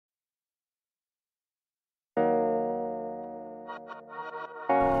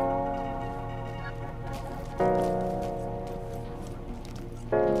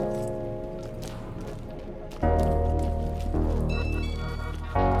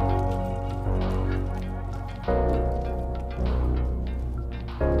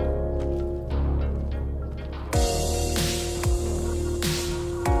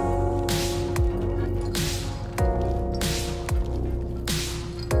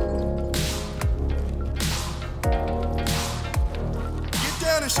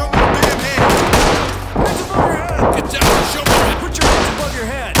show me your damn head! Hands above your head! Get down and show me your head! Put your hands above your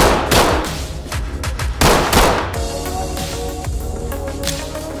head!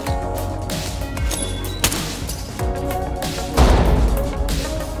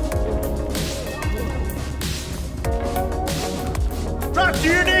 Drop to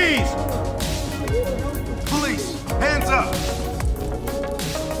your knees! Police, hands up!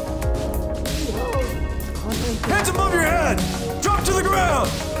 Hands above your head! Drop to the ground!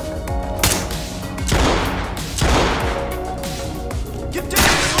 Get down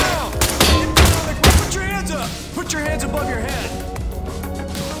to the ground! Get down! Put your hands up! Put your hands above your head!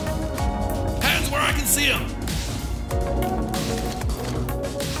 Hands where I can see them!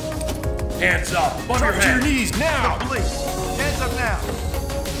 Hands up, above Drop to your knees now! Police, hands up now!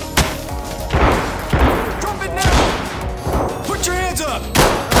 Drop it now! Put your hands up!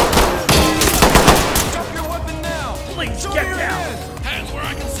 Drop your weapon now! Police, Show get me your down! hands! Hands where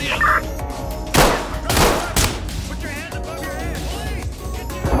I can see them! Put your hands above your head!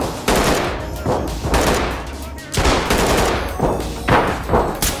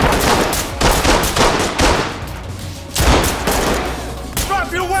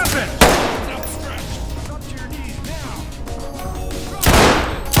 Drop your weapon! Outstretched. Drop to your knees now!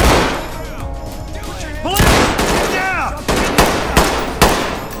 Police, get down!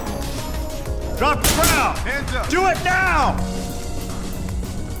 Drop the ground! Hands up! Do it now!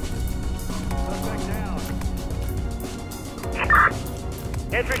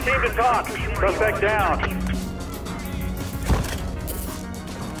 Entry team to talk. Suspect down.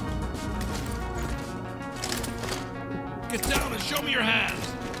 Get down and show me your hands!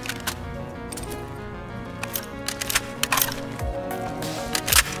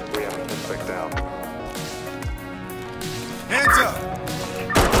 We have a suspect down. Hands up!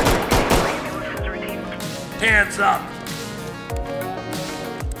 Hands up!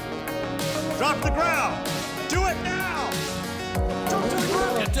 Drop the ground! Do it now! Drop to the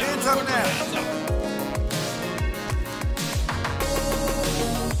ground! Get down Hands and up put your now. hands up!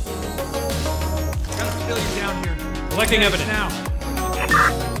 Got a civilian down here. Collecting evidence. Now.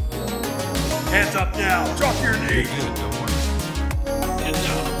 Hands up now! Drop your knees! Good, don't worry. Get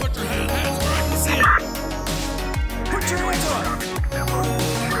down and put your hands where I can see them! Put your hands up!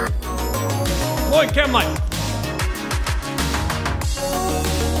 Lloyd, chem light.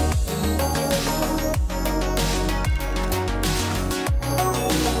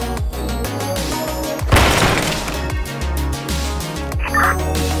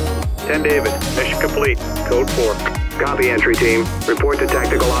 David, mission complete. Code 4. Copy, entry team. Report to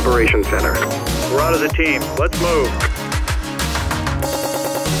Tactical Operations Center. We're out of the team. Let's move.